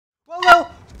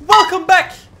Welcome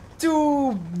back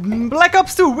to Black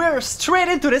Ops 2. We're straight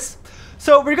into this.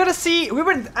 So we're gonna see, we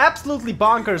went absolutely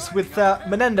bonkers with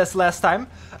Menendez last time.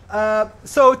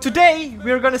 So today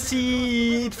we're gonna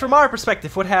see it from our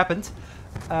perspective what happened,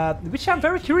 which I'm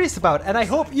very curious about, and I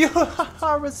hope you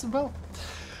are as well.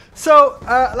 So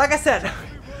like I said,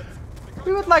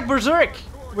 we went like berserk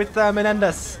with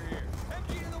Menendez.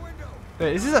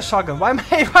 Wait, is this a shotgun? Why am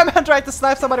I trying to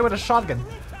snipe somebody with a shotgun?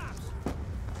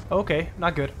 Okay,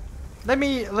 not good. Let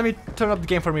me turn up the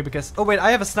game for me because oh wait,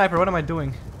 I have a sniper. What am I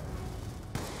doing?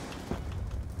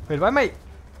 Wait, why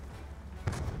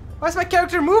is my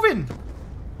character moving?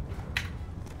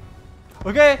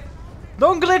 Okay,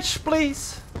 don't glitch,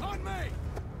 please. On me.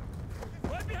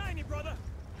 Right behind you, brother.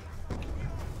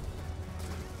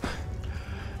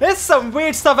 There's some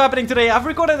weird stuff happening today. I've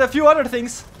recorded a few other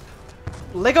things.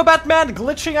 Lego Batman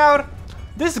glitching out.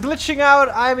 This glitching out,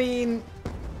 I mean,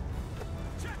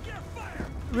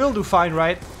 we'll do fine,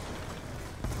 right?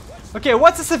 Okay,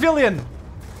 what's a civilian?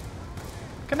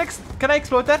 Can I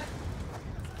explode that?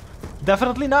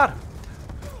 Definitely not.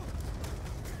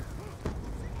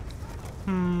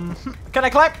 Can I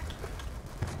climb?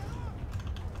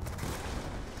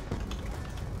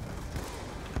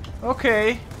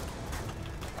 Okay.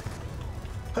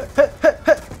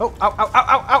 Oh, ow, ow, ow,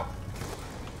 ow, ow.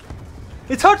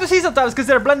 It's hard to see sometimes because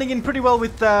they're blending in pretty well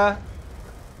with That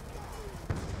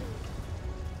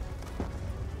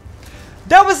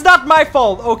was not my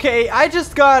fault, okay? I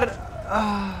just got...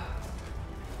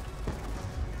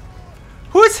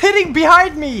 Who's hitting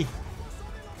behind me?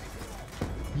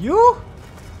 You?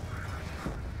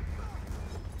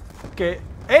 Okay,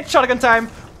 it's shotgun time.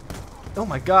 Oh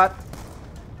my god.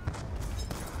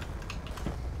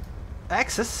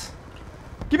 Axis?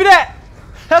 Give me that!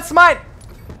 That's mine!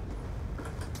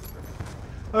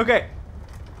 Okay.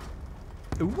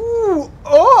 Ooh!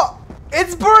 Oh!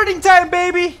 It's burning time,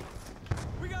 baby!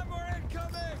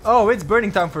 Oh, it's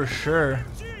burning time for sure.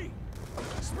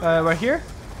 Right here?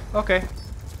 Okay.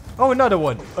 Oh, another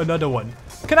one. Another one.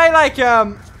 Can I, like,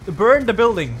 burn the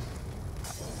building?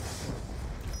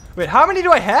 Wait, how many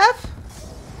do I have?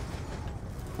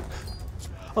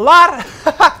 A lot!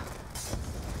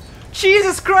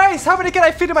 Jesus Christ! How many can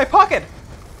I fit in my pocket?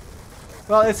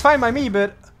 Well, it's fine by me,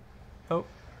 but... Oh.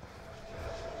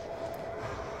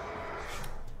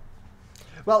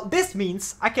 Well, this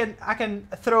means I can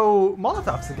throw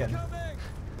Molotovs again.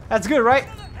 That's good, right?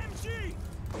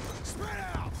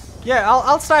 Yeah,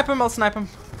 I'll snipe him. I'll snipe him.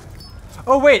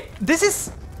 Oh wait, this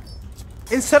is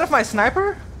instead of my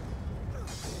sniper?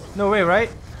 No way, right?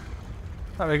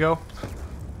 There we go.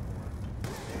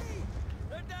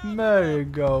 There you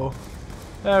go.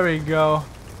 There we go.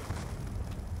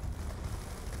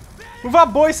 Move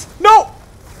up, boys! No!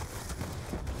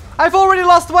 I've already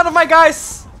lost one of my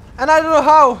guys! And I don't know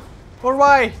how or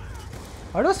why.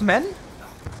 Are those men?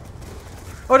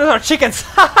 Oh, those are chickens.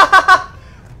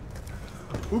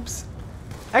 Oops.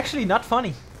 Actually, not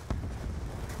funny.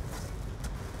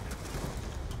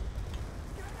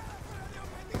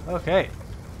 Okay.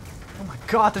 Oh my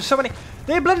god, there's so many.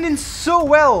 They blend in so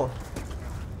well.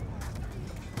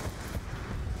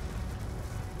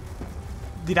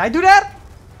 Did I do that?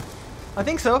 I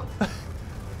think so.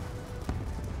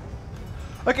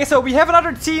 Okay, so we have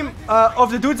another team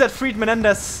of the dudes that freed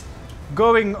Menendez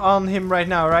going on him right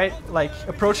now, right? Like,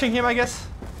 approaching him, I guess.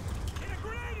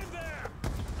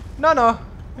 No,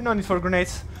 no need for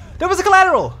grenades. There was a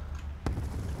collateral!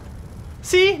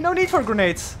 See? No need for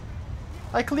grenades.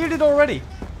 I cleared it already.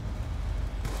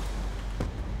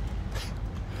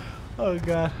 Oh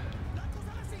god.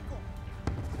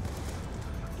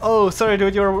 Oh, sorry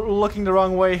dude, you're looking the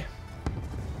wrong way.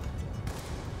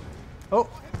 Oh.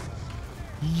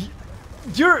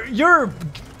 You're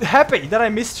happy that I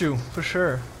missed you, for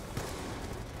sure.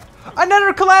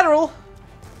 Another collateral!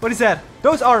 What is that?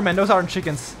 Those are men, those aren't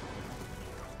chickens.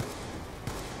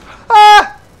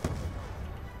 Ah!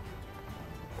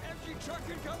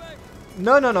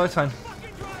 No, it's fine.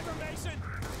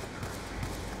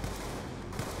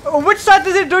 Oh, which side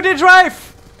do they drive?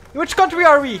 Which country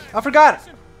are we? I forgot.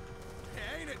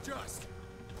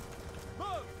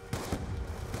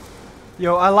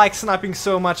 Yo, I like sniping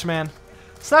so much, man.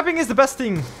 Sniping is the best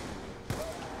thing.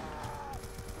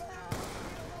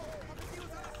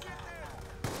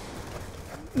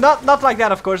 Not like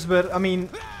that, of course, but I mean...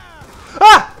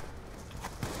 Ah!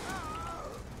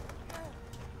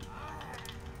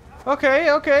 Okay.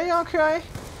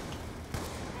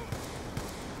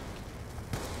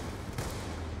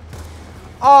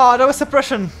 Oh, that was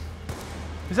suppression.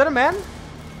 Is that a man?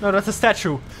 No, that's a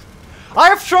statue. I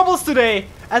have troubles today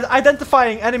at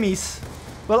identifying enemies.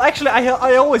 Well, actually,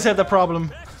 I always had the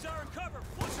problem.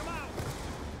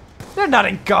 They're not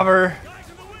in cover. Guys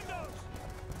in the windows!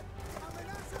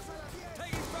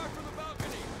 Taking fire from the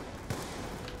balcony!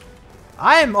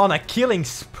 I'm on a killing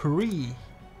spree.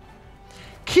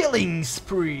 Killing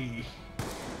spree.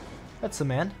 That's a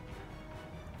man.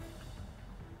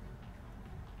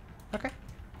 Okay.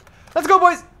 Let's go,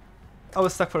 boys! I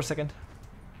was stuck for a second.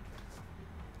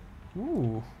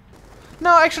 Ooh.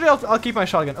 No, actually, I'll keep my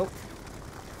shotgun. Oh.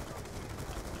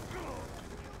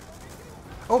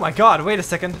 Oh my god, wait a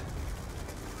second.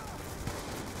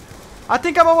 I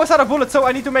think I'm almost out of bullets, so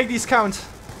I need to make these count.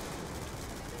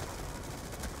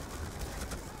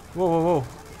 Whoa, whoa, whoa.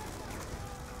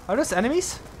 Are those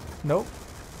enemies? No.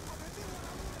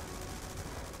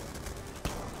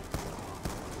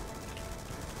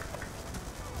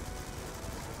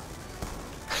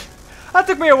 That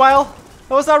took me a while.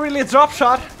 That was not really a drop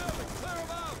shot.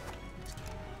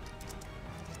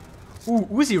 Ooh,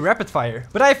 Uzi rapid fire.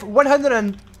 But I have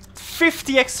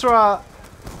 150 extra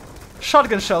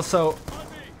shotgun shells, so...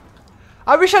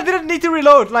 I wish I didn't need to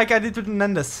reload like I did with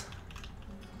Menendez.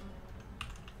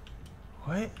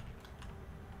 What?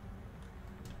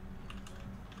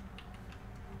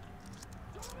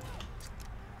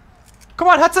 Come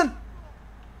on, Hudson!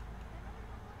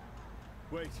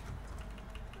 Wait.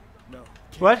 No.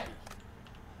 What?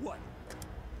 What?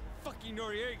 Fucking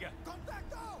Noriega.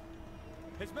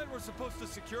 His men were supposed to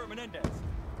secure Menendez.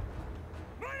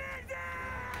 Menendez!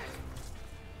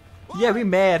 Yeah, we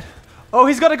mad. Oh,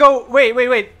 he's gonna go. Wait, wait,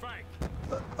 wait. Frank,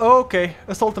 Okay,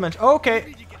 assault a mission. Okay, you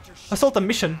need to get your shit. assault a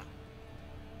mission.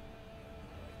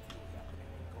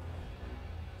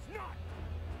 It's not.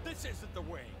 This isn't the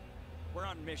way. We're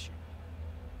on mission.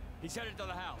 He's headed to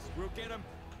the house. We'll get him,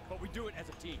 but we do it as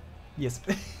a team. Yes.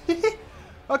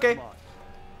 Okay. Come on.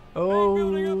 Oh,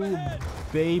 building up ahead.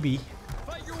 baby.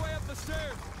 Fight your way up the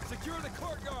stairs. Secure the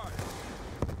courtyard.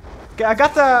 Okay, I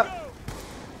got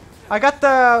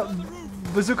the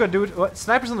bazooka, dude. What?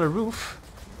 Snipers on the roof.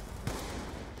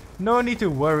 No need to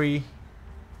worry.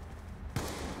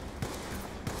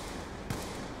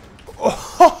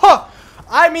 Oh,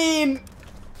 I mean,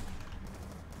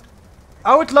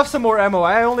 I would love some more ammo.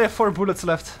 I only have 4 bullets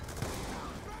left.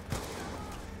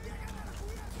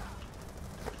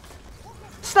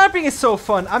 Sniping is so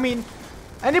fun. I mean,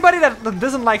 anybody that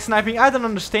doesn't like sniping, I don't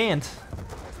understand.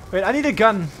 Wait, I need a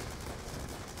gun.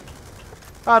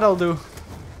 Ah, that'll do.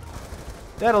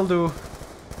 That'll do.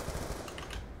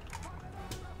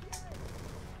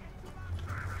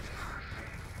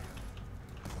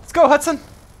 Let's go, Hudson.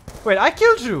 Wait, I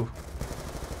killed you.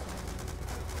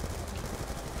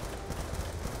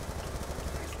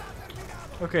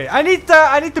 Okay, I need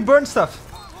to burn stuff.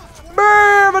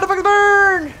 Burn, motherfucker,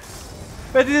 burn!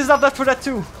 Wait, this is not that for that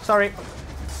too. Sorry.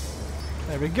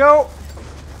 There we go.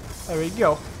 There we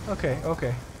go. Okay,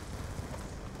 okay.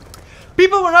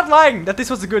 People were not lying that this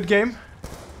was a good game.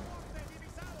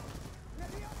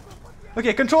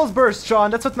 Okay, controls burst,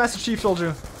 John. That's what Master Chief told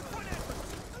you.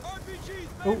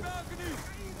 Oh.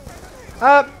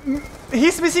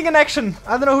 He's missing an action.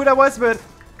 I don't know who that was, but...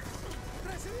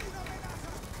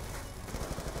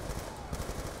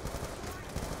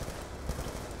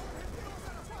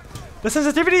 The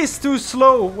sensitivity is too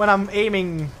slow when I'm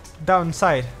aiming down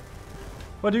sight.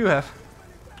 What do you have?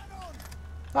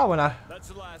 Oh, we're not. That's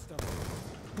the last of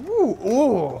them. Ooh,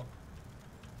 ooh.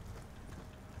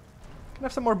 Can I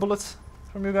have some more bullets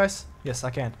from you guys? Yes,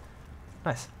 I can.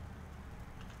 Nice.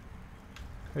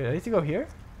 Wait, I need to go here?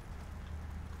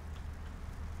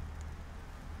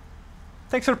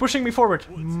 Thanks for pushing me forward,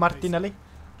 Martinelli.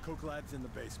 Coke lab's in the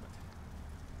basement.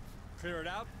 Clear it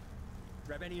out.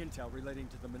 Grab any intel relating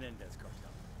to the Menendez cartel.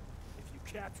 If you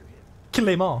capture him,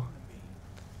 Clément.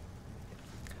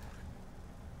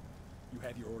 you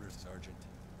have your orders, Sergeant.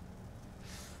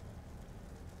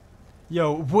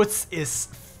 Yo, Woods is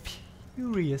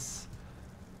furious.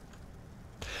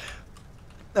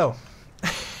 Oh.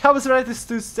 I was ready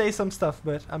to say some stuff,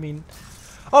 but I mean...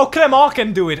 Oh, Clément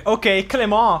can do it. Okay,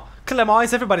 Clément. Clément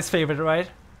is everybody's favorite, right?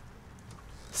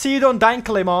 See, you don't dine,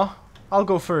 Clément. I'll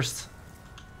go first.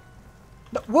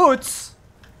 No, Woods!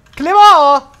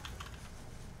 Clément!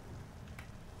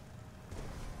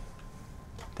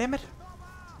 Damn it.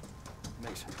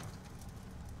 Mason,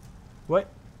 What?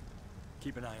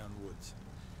 keep an eye on Woods.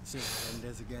 Seeing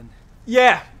Menendez again?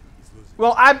 Yeah. He's losing.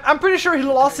 Well, I'm pretty sure he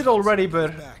lost it already,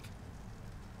 but... I'm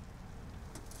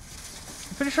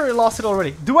pretty sure he lost it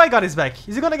already. Do I got his back?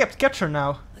 Is he gonna get captured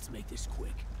now? Let's make this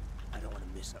quick. I don't want to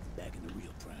miss something back in the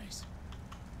real prize.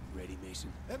 You ready,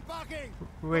 Mason?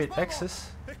 Wait,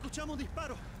 access?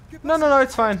 No, no, no,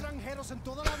 it's fine.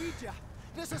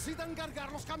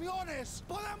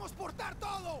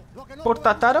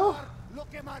 ¿Portataro?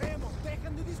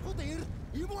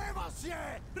 ¡Y muévase!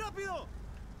 ¡Rápido!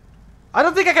 I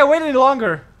don't think I can wait any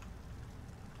longer.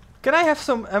 Can I have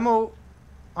some ammo?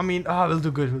 I mean, we'll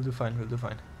do good. We'll do fine. We'll do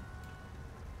fine.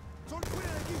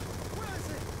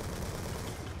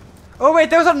 Oh wait,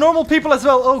 those are normal people as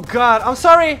well. Oh god, I'm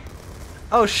sorry.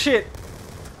 Oh shit.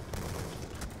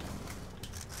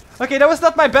 Okay, that was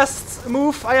not my best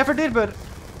move I ever did, but...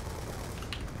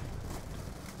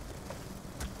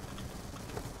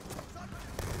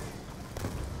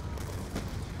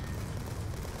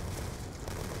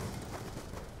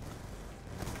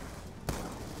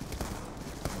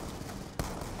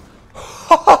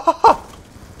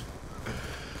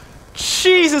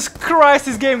 Jesus Christ,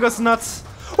 this game goes nuts.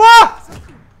 Ah!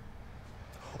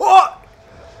 Oh!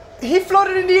 He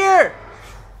floated in the air!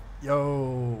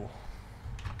 Yo.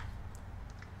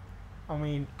 I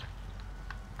mean...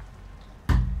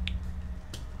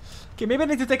 Okay, maybe I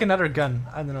need to take another gun.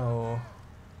 I don't know.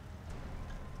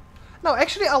 No,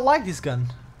 actually I like this gun.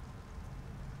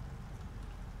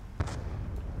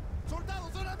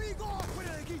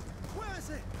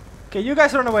 Okay, you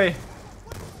guys run away.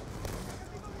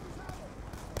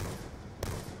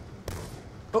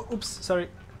 Oh, oops, sorry.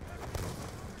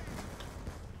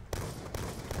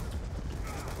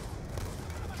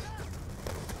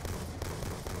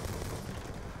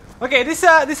 Okay, this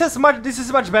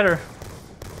is much better.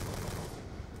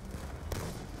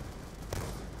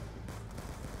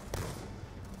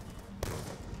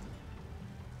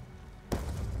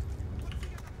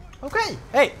 Okay,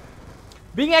 hey,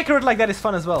 being accurate like that is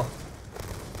fun as well.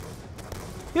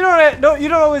 You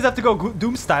don't always have to go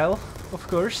Doom style, of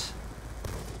course.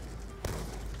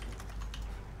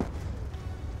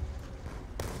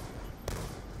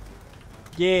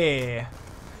 Yeah,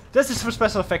 this is for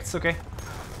special effects, okay?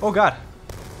 Oh god.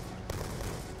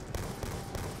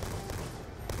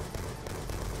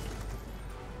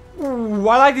 Ooh,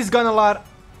 I like this gun a lot.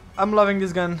 I'm loving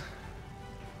this gun.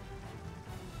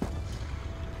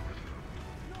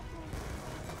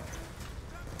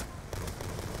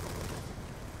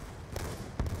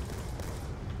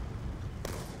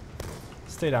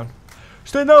 Stay down.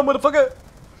 Stay down, motherfucker!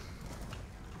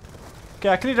 Okay,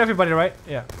 I cleared everybody, right?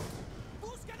 Yeah.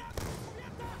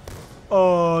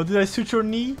 Oh, did I shoot your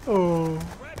knee? Oh.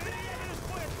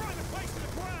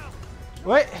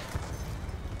 Wait.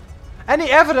 Any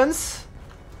evidence?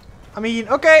 I mean,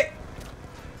 okay.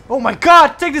 Oh my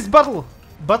god, take this bottle.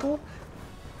 Bottle?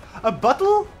 A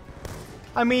bottle?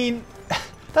 I mean,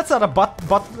 that's not a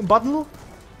bottle.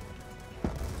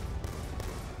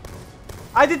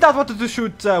 I did not want to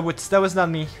shoot Woods, that was not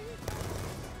me.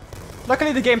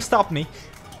 Luckily the game stopped me.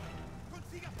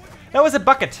 That was a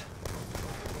bucket.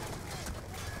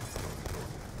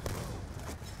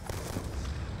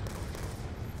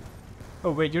 Oh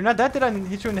wait, you're not dead? Did I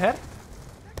hit you in the head?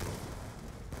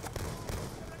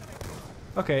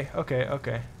 Okay, okay,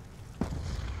 okay.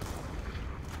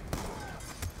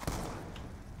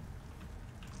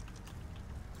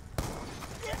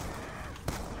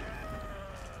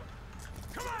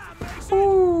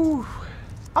 Ooh,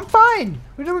 I'm fine.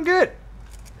 We're doing good.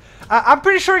 I'm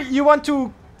pretty sure you want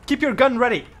to keep your gun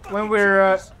ready when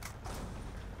we're...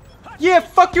 Yeah,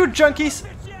 fuck you, junkies.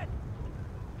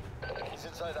 He's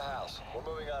inside the house. We're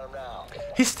moving on him now.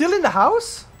 He's still in the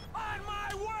house? On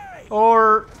my way!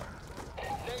 Or...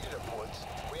 Negative, Woods.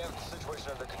 We have the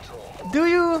situation under control. do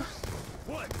you...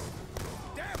 Woods!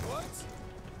 Damn Woods!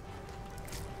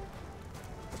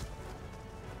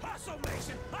 Hustle,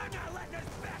 Mason! I'm not letting this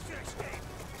bastard escape!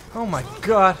 Oh my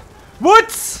god.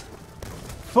 Woods!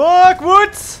 Fuck,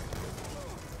 Woods!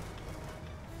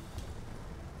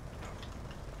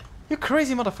 You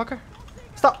crazy motherfucker.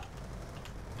 Stop.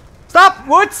 Stop,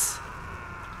 Woods!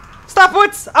 Stop,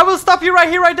 Woods! I will stop you right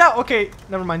here, right now. Okay,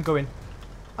 never mind, go in.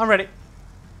 I'm ready.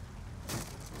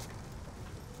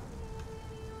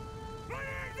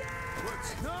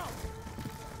 Woods, no!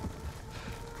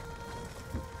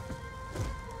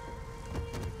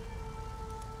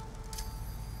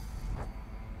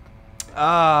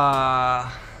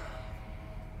 Ah.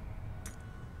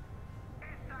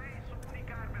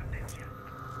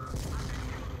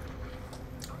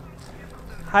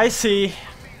 I see.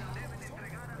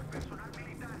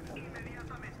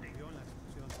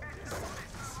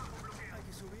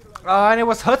 And it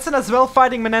was Hudson as well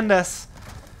fighting Menendez.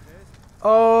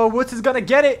 Oh, Woods is gonna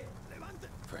get it.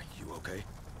 Frank, you okay?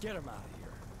 Get him out of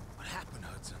here. What happened,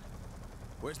 Hudson?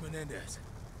 Where's Menendez?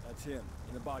 That's him,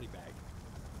 in a body bag.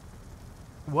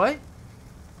 What?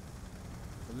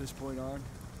 From this point on,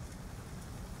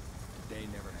 the day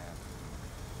never happened.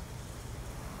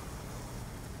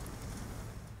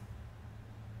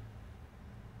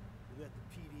 We let the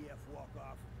PDF walk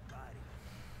off with the body.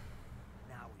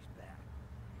 Now he's back.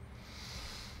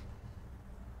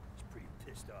 He's pretty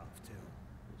pissed off too.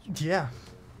 Yeah.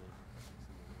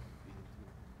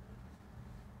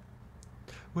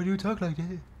 Why do you talk like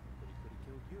that?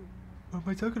 Why am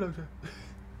I talking like that?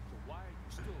 Why are you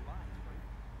still alive, right?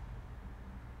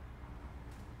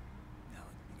 Now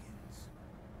it begins.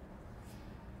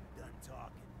 Done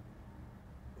talking.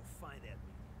 Go find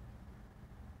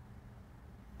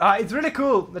that. It's really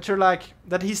cool that you're like,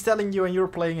 that he's telling you and you're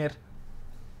playing it.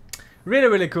 Really,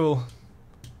 really cool.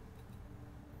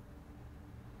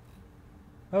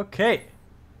 Okay.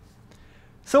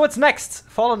 So what's next?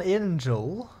 Fallen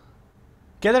Angel.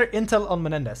 Gather intel on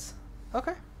Menendez.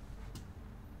 Okay.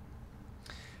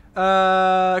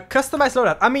 Customized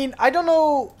loadout. I mean, I don't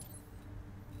know.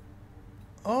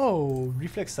 Oh,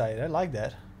 reflex sight. I like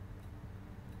that.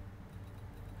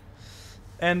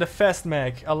 And the fast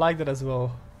mag. I like that as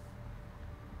well.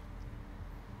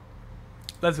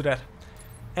 Let's do that.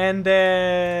 And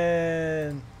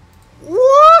then...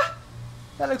 What?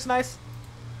 That looks nice.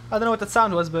 I don't know what that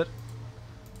sound was, but...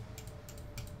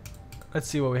 Let's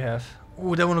see what we have.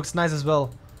 Ooh, that one looks nice as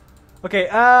well. Okay,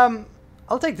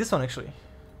 I'll take this one actually.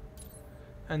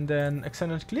 And then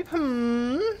extended clip.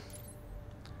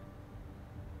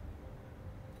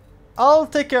 I'll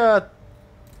take a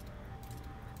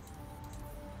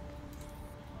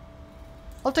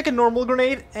normal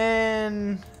grenade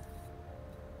and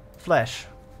flash.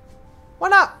 Why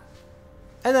not?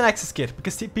 And an access kit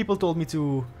because people told me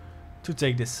to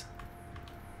take this.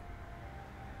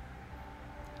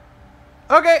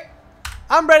 Okay,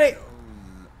 I'm ready.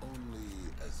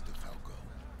 Only as DeFalco,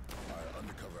 our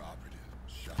undercover operative,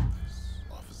 shot this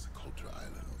Officer Culture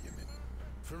Island, Yemen.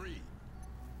 Fareed.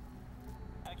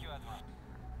 Thank you, Admiral.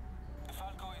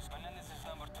 DeFalco is Menendez's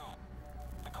 #2.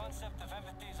 The concept of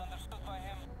empathy is understood by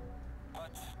him,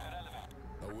 but irrelevant.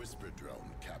 A whisper drone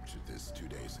captured this 2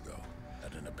 days ago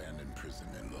at an abandoned prison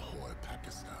in Lahore,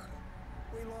 Pakistan.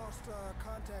 We lost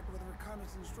contact with a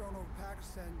reconnaissance drone over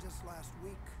Pakistan just last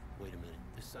week. Wait a minute.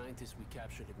 The scientists we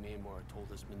captured at Myanmar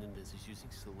told us Menendez is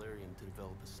using Solarium to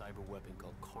develop a cyber weapon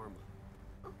called Karma.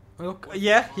 Okay,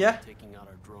 yeah. Taking out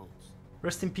our drones.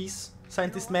 Rest in peace,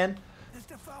 scientist man. This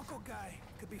DeFalco guy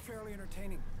could be fairly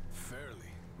entertaining. Fairly.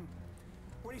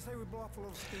 What do you say we blow off a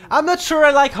little steam? I'm not sure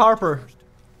I like Harper.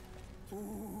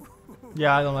 Ooh.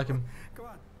 Yeah, I don't like him. Come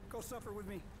on, go suffer with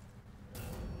me.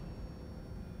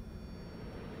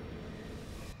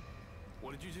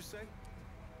 What did you just say?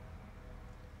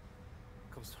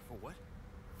 Come for what?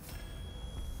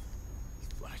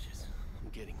 These flashes. I'm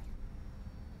getting.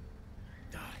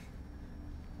 Die.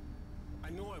 I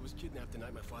know I was kidnapped the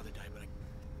night my father died, but I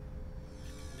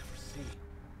never seen.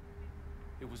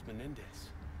 It was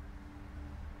Menendez.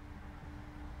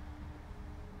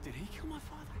 Did he kill my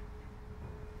father?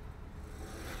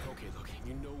 Okay, look,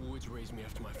 you know Woods raised me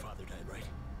after my father died, right?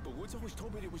 But Woods always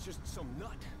told me it was just some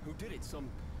nut who did it, some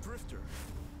drifter.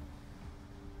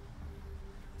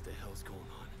 What the hell's going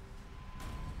on?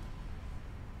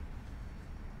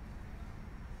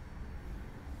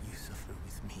 You suffer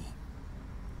with me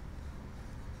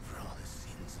for all the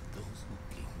sins of those who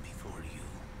came before you.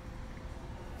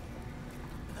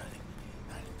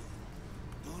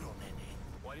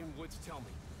 Why didn't Woods tell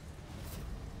me?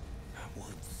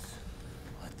 Woods,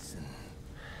 Hudson,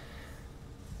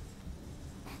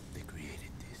 they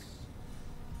created this.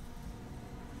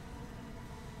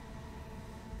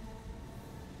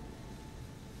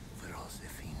 For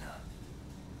Josefina.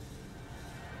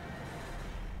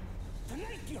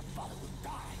 Tonight your father will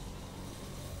die.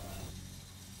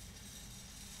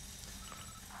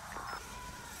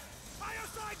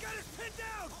 ISI got us pinned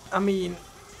down! I mean,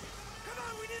 Come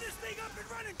on, we need this thing up and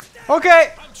running!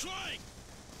 okay. I'm trying!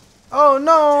 Oh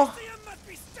no. The must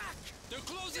be stuck! They're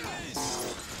closing in!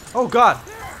 Oh god.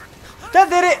 That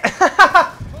did it.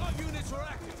 5 units are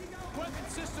active. Weapon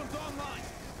systems online.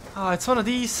 Oh, it's one of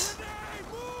these.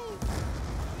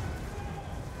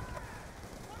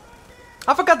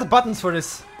 I forgot the buttons for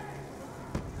this.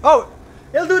 Oh,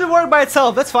 it'll do the work by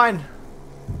itself. That's fine.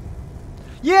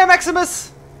 Yeah,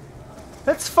 Maximus.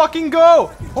 Let's fucking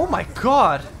go. Oh my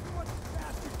god. What the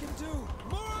bastard can do?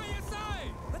 More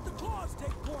ISI! Let the claws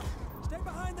take point. Stay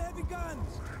behind the heavy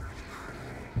guns.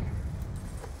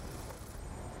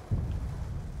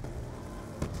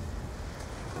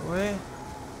 Wait.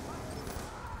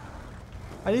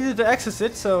 I needed to access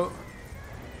it, so...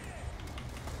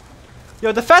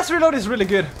 Yo, the fast reload is really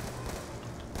good.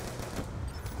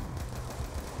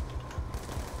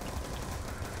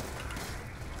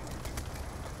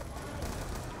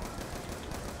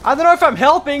 I don't know if I'm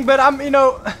helping, but I'm, you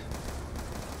know...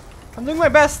 I'm doing my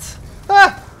best.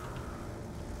 Ah!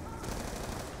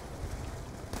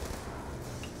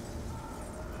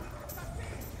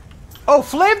 Oh,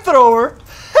 flamethrower!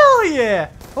 Hell yeah!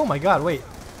 Oh my god, wait.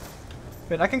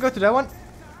 Wait, I can go to that one?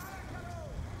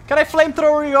 Can I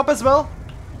flamethrower you up as well?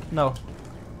 No.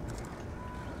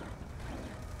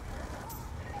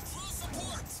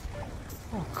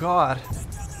 Oh god.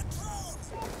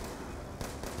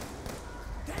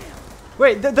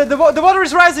 Wait, the water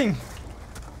is rising!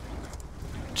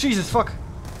 Jesus, fuck.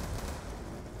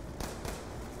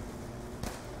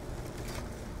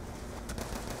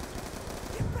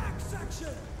 Get back, section!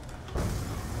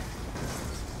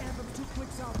 Anthem 2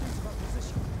 clicks out this of our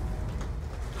position.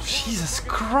 Jesus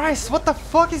Christ, what the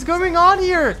fuck is going on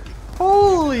here?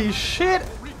 Holy shit!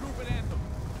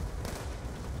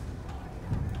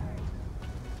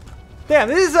 Damn,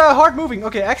 this is hard moving.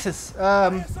 Okay, access. ISI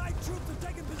troops are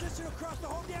taking position across the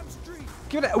whole damn street.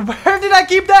 Give it. Where did I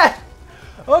keep that?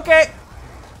 Okay.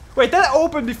 Wait, that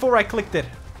opened before I clicked it.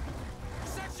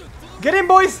 Get in,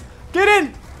 boys! Get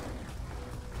in!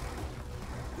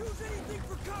 Use anything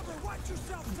for cover. Watch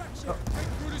yourself, section.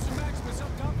 Brutus and Maximus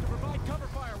up top to provide cover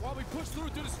fire while we push through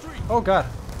to the street. Oh god.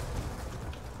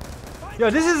 Yo,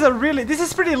 this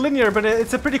is pretty linear, but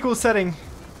it's a pretty cool setting.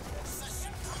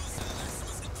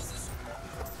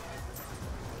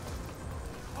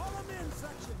 All them in,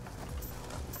 section.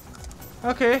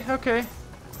 Okay, okay.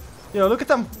 Yo, look at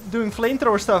them doing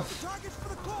flamethrower stuff. Targets for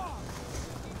the claw.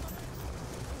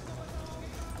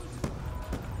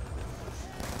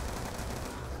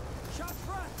 Shot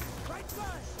front. Right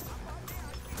side.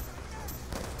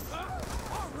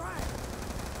 All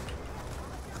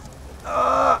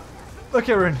right.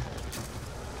 Okay, Rune.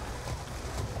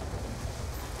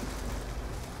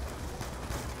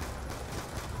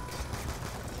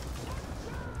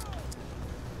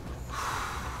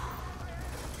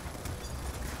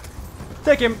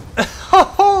 Take him.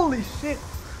 Holy shit.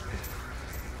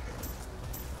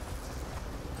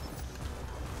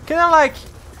 Can I like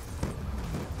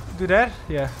do that?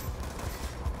 Yeah.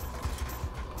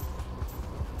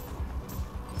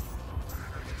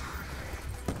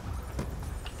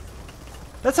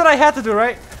 That's what I had to do,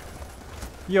 right?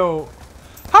 Yo.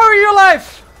 How are you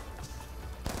alive?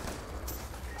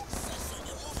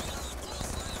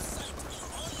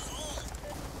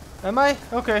 Am I?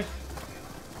 Okay.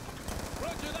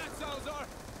 Roger that, Salazar.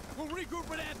 We'll regroup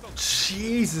at Anthem.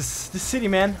 Jesus, this city,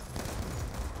 man.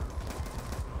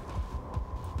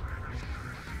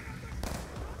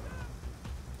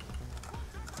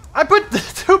 I put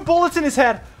 2 bullets in his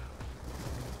head.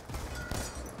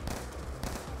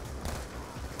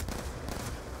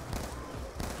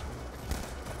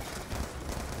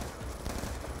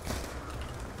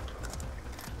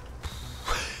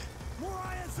 More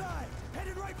ISI.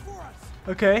 Headed right for us.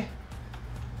 Okay.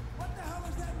 What the hell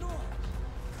is that noise?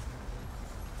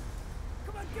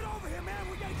 Come on, get over here, man.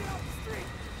 We gotta get off the street.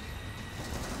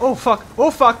 Oh fuck.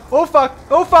 Oh fuck. Oh fuck.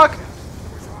 Oh fuck.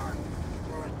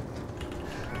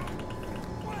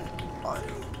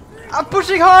 I'm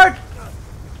pushing hard.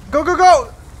 Go, go,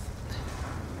 go.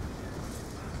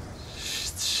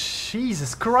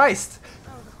 Jesus Christ.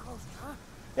 That was a close one, huh?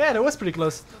 Yeah, that was pretty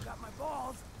close. Still got my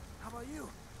balls. How about you?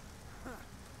 Huh.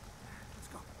 Let's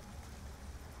go.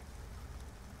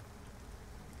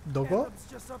 Dogo? Anthem's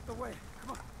just up the way.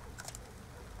 Come on.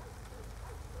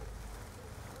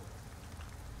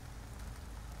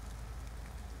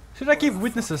 Should I keep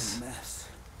witnesses? Mess.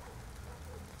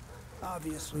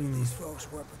 Obviously, these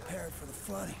folks weren't prepared for the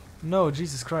flooding. No,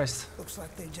 Jesus Christ. Looks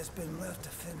like they've just been left to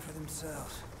fend for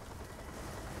themselves.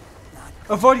 Not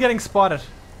Avoid getting spotted.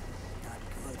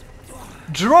 good.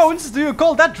 Drones? Do you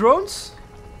call that drones?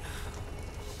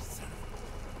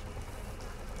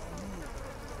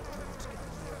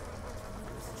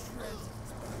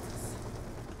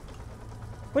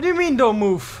 What do you mean don't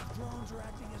move? Drones are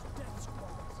acting as death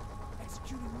squads,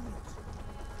 executing units.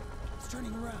 It's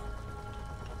turning around.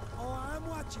 Oh, I'm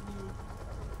watching you.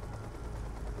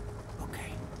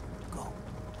 Okay, go.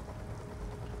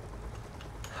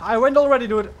 I went already,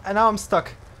 dude, and now I'm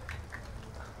stuck.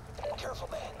 Careful,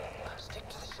 man. Stick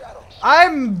to the shadows.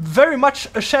 I'm very much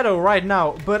a shadow right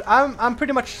now, but I'm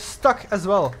pretty much stuck as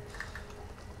well.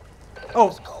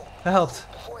 Oh, that helped.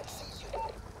 Before it sees you.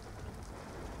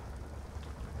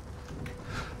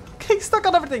 Getting stuck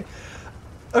on everything.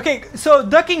 Okay, so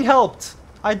ducking helped.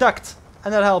 I ducked,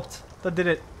 and that helped. That did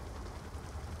it.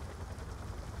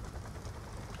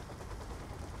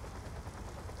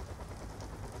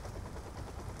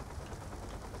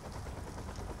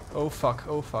 Oh fuck,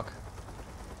 oh fuck.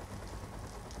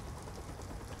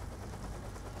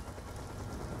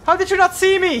 How did you not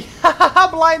see me?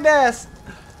 Blind ass!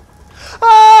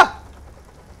 Ah!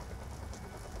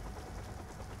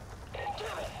 Damn it.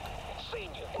 Seen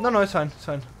you. No, no, it's fine, it's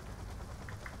fine.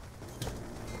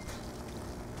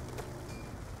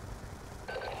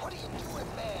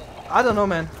 I don't know,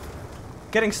 man.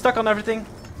 Getting stuck on everything.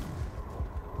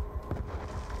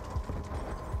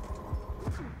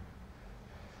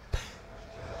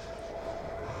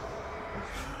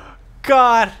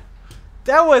 God,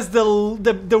 that was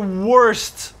the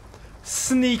worst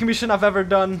sneak mission I've ever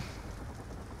done.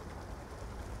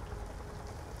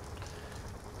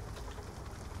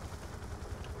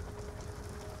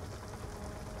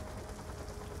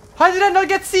 How did I not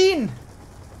get seen?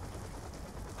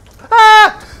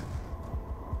 Ah!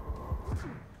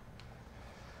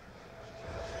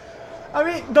 I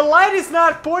mean, the light is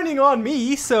not pointing on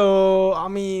me, so I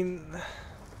mean,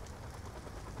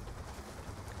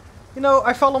 you know,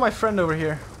 I follow my friend over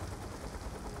here.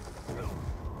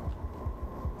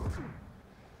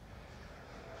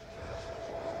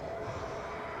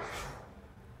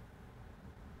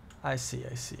 I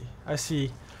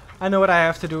see. I know what I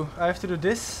have to do. I have to do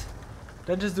this,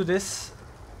 then just do this,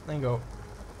 then go.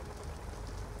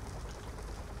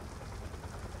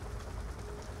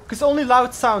 Because only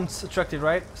loud sounds attractive,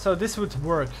 right? So this would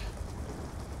work.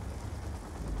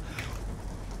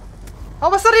 I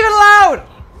was not even loud!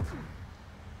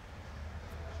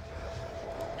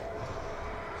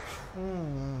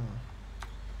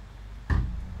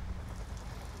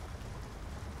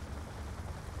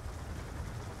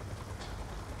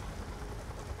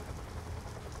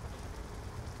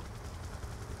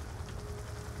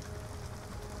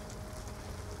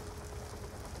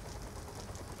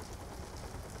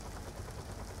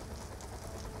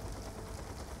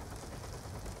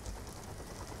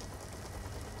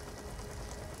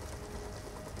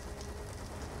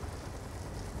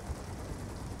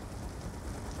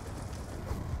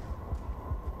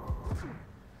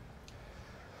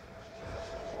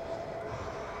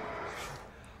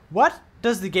 What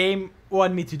does the game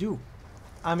want me to do?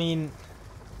 I mean,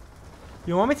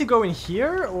 you want me to go in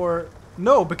here or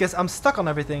no? Because I'm stuck on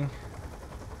everything.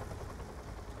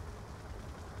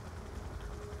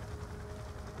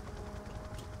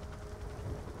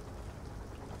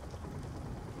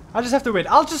 I just have to wait.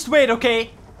 I'll just wait,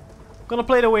 okay? Gonna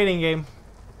play the waiting game.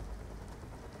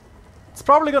 It's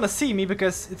probably gonna see me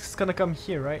because it's gonna come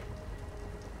here, right?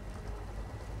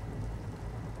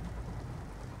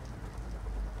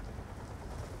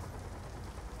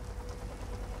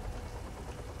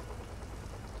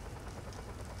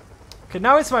 Okay,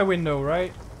 now it's my window,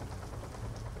 right?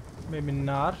 Maybe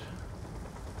not.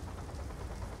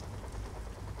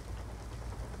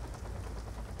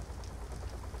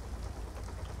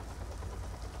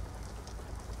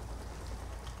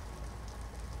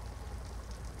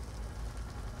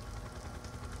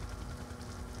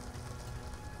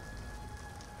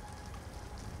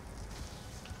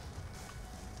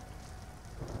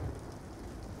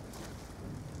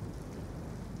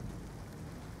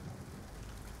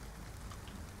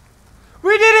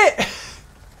 We did it!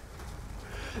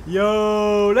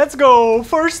 Yo, let's go!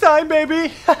 First time,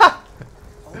 baby!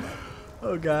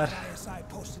 Oh god. ISI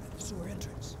posted at the sewer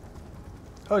entrance.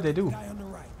 Oh, they do. Guy on the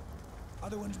right.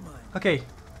 Other one's mine. Okay.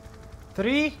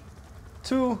 3,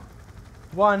 2,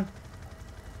 1.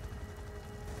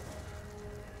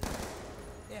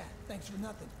 Yeah, thanks for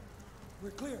nothing. We're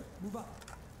clear. Move up.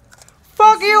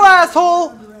 Fuck you, asshole!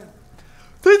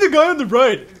 Take the guy on the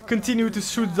right. Continue to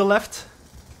shoot the left.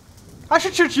 I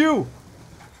should shoot you.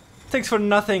 Thanks for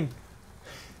nothing.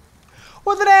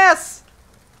 What an ass!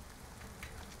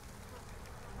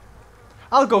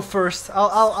 I'll go first.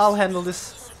 I'll handle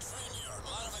this.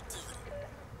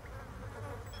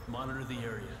 Monitor the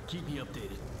area. Keep me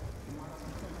updated.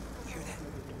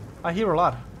 I hear a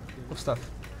lot of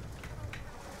stuff.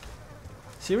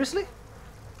 Seriously?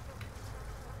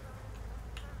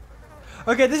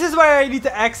 Okay, this is why I need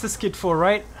the access kit for,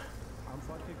 right?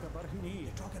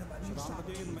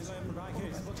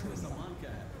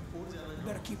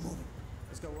 Better keep moving.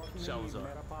 Salazar,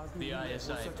 the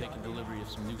ISI have taken delivery of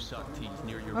some new sock tees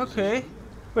near your Okay. position.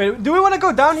 Wait, do we want to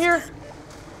go down here?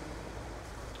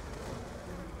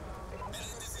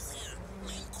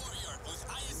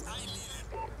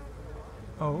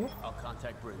 Oh. I'll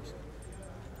contact Briggs.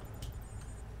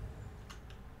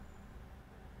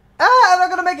 Ah, I'm not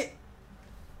gonna make it.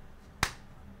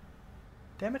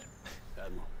 Damn it.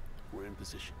 Admiral, we're in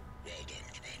position. Well done,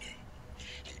 Commander.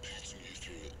 I'm passing you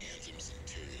through Anthem's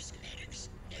interior schematics.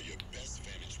 Now your best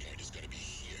vantage point is gonna be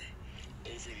here,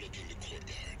 overlooking the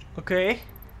courtyard. Okay.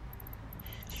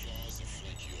 Claws will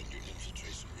flank you on your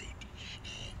infiltration route.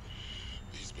 Now,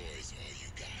 these boys are all you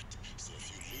got, so if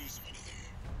you lose one of them,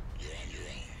 you're on your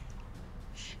own.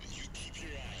 And you keep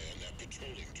your eye on that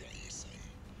patrolling drum, son.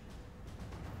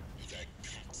 If that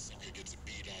cocksucker gets a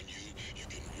bead on you, you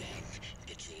can run,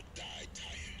 but you'll die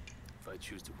tired. If I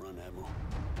choose to run, Admiral,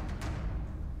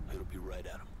 right at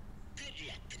him. Good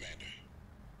luck, Commander.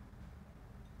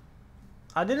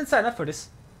 I didn't sign up for this.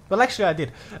 Well, actually, I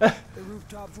did. The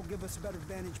rooftops will give us a better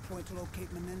vantage point to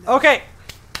locate Menendez. Okay.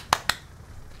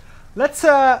 Let's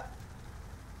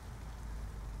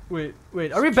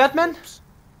Wait. Are we Batman?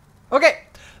 Okay.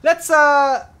 Let's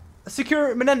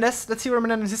secure Menendez. Let's see where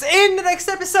Menendez is in the next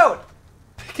episode.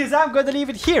 Because I'm gonna leave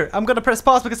it here. I'm gonna press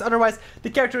pause because otherwise the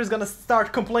character is gonna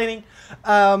start complaining.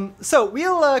 So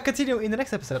we'll continue in the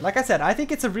next episode. Like I said, I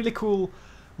think it's a really cool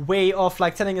way of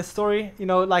like telling a story. You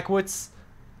know, like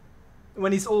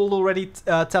when he's already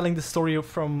telling the story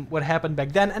from what happened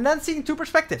back then, and then seeing two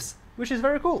perspectives, which is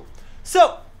very cool.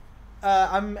 So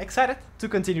I'm excited to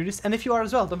continue this, and if you are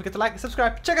as well, don't forget to like,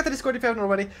 subscribe, check out the Discord if you haven't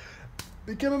already,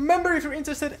 become a member if you're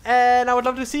interested, and I would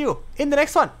love to see you in the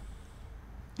next one.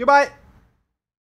 Goodbye.